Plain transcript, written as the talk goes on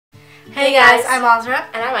Hey guys, I'm Azra.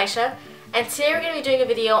 And I'm Aisha. And today we're going to be doing a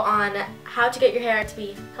video on how to get your hair to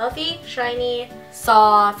be healthy, shiny,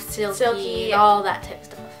 soft, silky, all that type of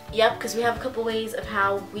stuff. Yep, because we have a couple ways of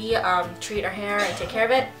how we treat our hair and take care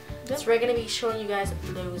of it. Yep. So we're going to be showing you guys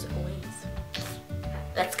those ways.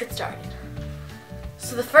 Let's get started.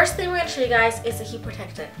 So the first thing we're going to show you guys is the heat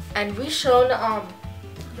protectant. And we've shown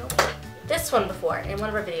this one before in one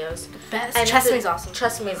of our videos. The best. And Trust me, it's awesome.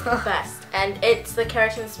 Trust me, it's the best. And it's the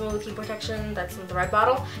Keratin Smooth Heat Protection that's in the red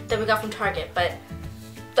bottle that we got from Target. But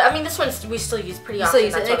I mean, this one we still use pretty often.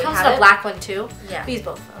 It comes in a black one too. Yeah. We use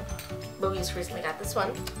both of them. But we just recently got this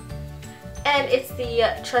one. And it's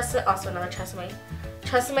the Tresemme, also another Tresemme.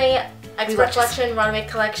 Tresemme Expert Collection, Runway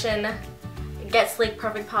Collection, Get Sleek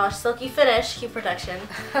Perfect Polish Silky Finish Heat Protection.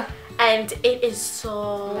 And it is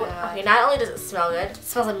so okay. Not only does it smell good, it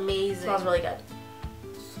smells amazing. It smells really good.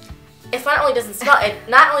 It's not only does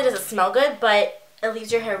it smell good, but it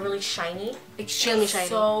leaves your hair really shiny. Extremely shiny.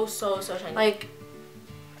 So shiny. Like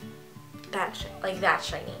that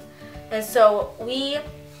shiny. And so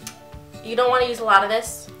you don't want to use a lot of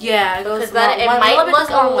this. Yeah, it goes because then it might look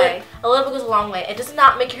a long way. A little bit goes a long way. It does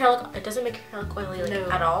not make your hair look. It doesn't make your hair look oily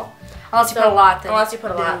at all. Unless you put a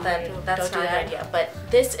lot. Then that's not a good idea. But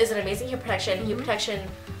this is an amazing heat protection. Heat protection,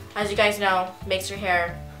 as you guys know, makes your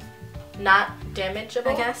hair not damageable.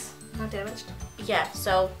 I guess not damaged. Yeah.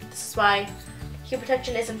 So this is why heat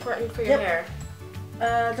protection is important for your hair.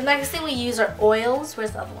 The next thing we use are oils.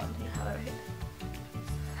 Where's the other one? You have it right here.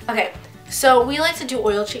 Okay. So we like to do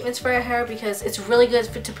oil treatments for our hair because it's really good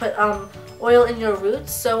to put oil in your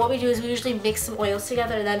roots. So what we do is we usually mix some oils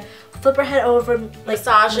together and then flip our head over,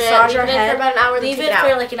 massage our head for about an hour, leave it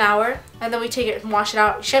for like an hour, and then we take it and wash it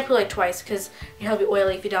out. Shampoo like twice because your hair will be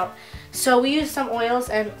oily if you don't. So we use some oils,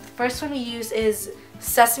 and the first one we use is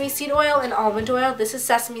sesame seed oil and almond oil. This is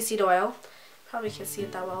sesame seed oil. Probably can't see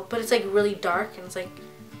it that well, but it's like really dark and it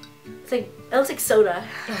looks like soda.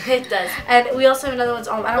 It does. And we also have another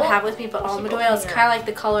one. I don't have it with me, but almond oil is kind of like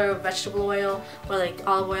the color of vegetable oil or like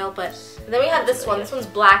olive oil. But and then we have this one. This one's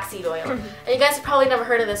black seed oil. And you guys have probably never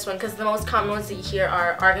heard of this one because the most common ones that you hear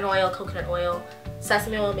are argan oil, coconut oil,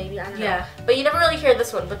 sesame oil, maybe. I don't know. But you never really hear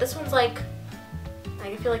this one. But this one's like,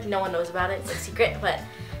 I feel like no one knows about it. It's a secret, but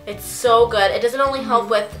it's so good. It doesn't only help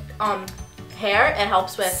with hair. It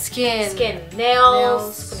helps with skin,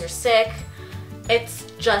 nails. When you're sick.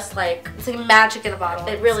 It's just like magic in a bottle.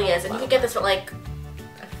 It really is, and you can get this at like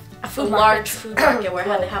a large food market where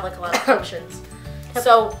they have like a lot of options.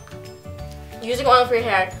 So using oil for your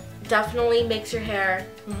hair definitely makes your hair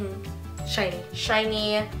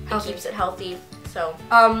shiny. It keeps it healthy. So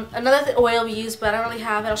another oil we use, but I don't really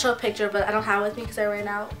have it. I'll show a picture, but I don't have it with me because I ran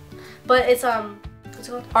out. But it's what's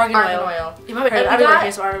it called? Argan oil. You might have heard of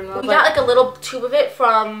it. We got like a little tube of it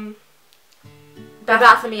from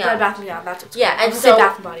Bath & Beyond. Bath & Beyond, that's what's and I say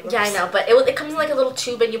Bath & Body Works. Yeah, I know, but it comes in like a little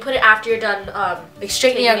tube, and you put it after you're done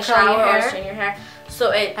straightening your hair.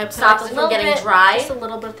 So it stops it from getting dry. Just a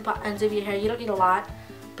little bit at the ends of your hair. You don't need a lot,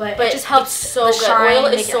 but it just helps so good. Oil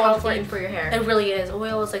is so important for your hair. It really is.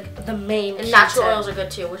 Oil is like the main. And natural oils are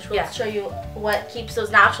good too, which will show you what keeps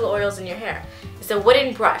those natural oils in your hair. It's a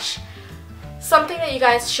wooden brush. Something that you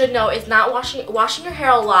guys should know is not washing your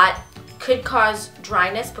hair a lot could cause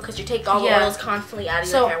dryness because you take all the oils constantly out of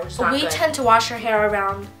your hair, which is not good. We tend to wash our hair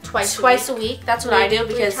around twice a week. That's what I do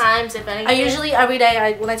because 3 times, if anything. I usually every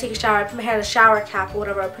day when I take a shower, I put my hair in a shower cap or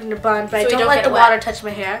whatever. I put it in a bun, but I don't let the water touch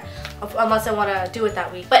my hair unless I want to do it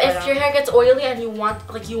that week. But if your hair gets oily and you want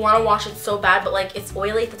to wash it so bad, but like it's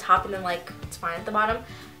oily at the top and then like it's fine at the bottom,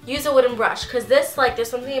 use a wooden brush because this there's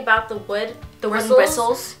something about the wooden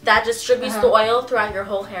bristles that distributes the oil throughout your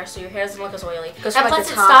whole hair, so your hair doesn't look as oily. And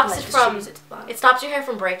plus, it stops your hair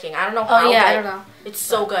from breaking. I don't know how. Oh yeah, I don't know. It's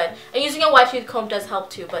so good. And using a wide tooth comb does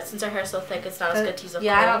help too, but since our hair is so thick, it's not as good to use a comb.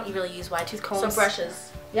 Yeah, I don't really use wide tooth combs. So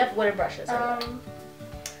brushes. Yep, wooden brushes.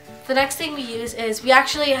 The next thing we use is we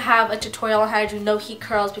actually have a tutorial on how to do no heat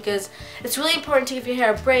curls because it's really important to give your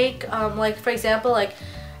hair a break. Like for example, like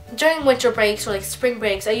during winter breaks or like spring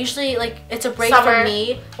breaks, I usually it's a break for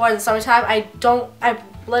me, or in the summertime I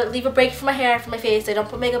leave a break for my hair, for my face. I don't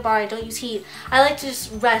put makeup on, I don't use heat. I like to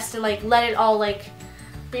just rest and like let it all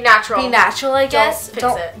be natural. Be natural, I guess.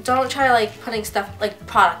 Don't try putting stuff like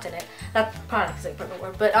product in it. Not product is like a perfect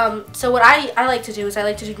word, but so what I like to do is I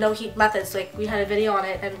like to do no heat methods. Like we had a video on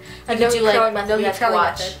it, and you can do no heat curling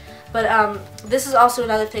method. But this is also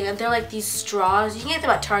another thing, and they're like these straws. You can get them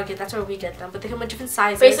at Target, that's where we get them, but they come in different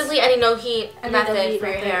sizes. Basically, any no heat method for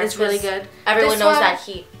your hair is really good. Everyone knows that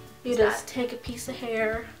heat. You just take a piece of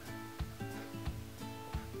hair.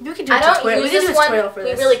 We could do a tutorial. We could do a tutorial for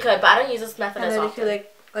this. We really could, but I don't use this method as often. You could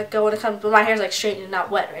like when it comes, but my hair's like straight and not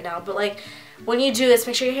wet right now. But like when you do this,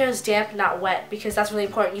 make sure your hair is damp and not wet, because that's really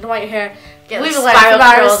important. You don't want your hair get like, spiral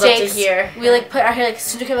curls up to here. We like put our hair like as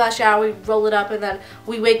soon as we come out of the shower, we roll it up, and then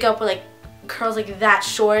we wake up with like curls like that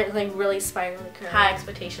short and like really spirally curly. High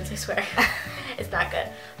expectations, I swear. It's not good.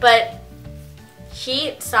 But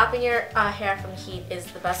heat, stopping your hair from heat is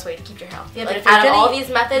the best way to keep your hair healthy. Yeah, like, out of all these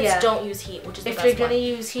methods, don't use heat, which is the best one. If you're going to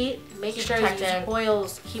use heat, make sure you use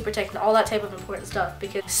oils, heat protectant, all that type of important stuff.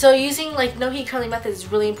 So using like no heat curling methods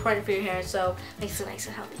is really important for your hair, so it makes it nice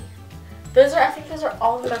and healthy. I think those are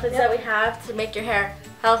all the methods that we have to make your hair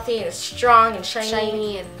healthy and strong and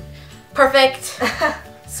shiny and perfect.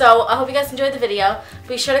 So I hope you guys enjoyed the video.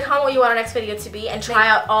 Be sure to comment what you want our next video to be and try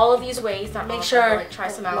out all of these ways. Not make sure, like, try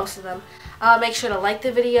some out. Most of them. Make sure to like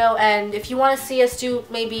the video, and if you want to see us do,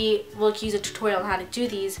 maybe we'll use a tutorial on how to do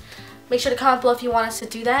these. Make sure to comment below if you want us to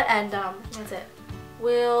do that, and that's it.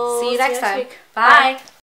 We'll see you next time. Week. Bye.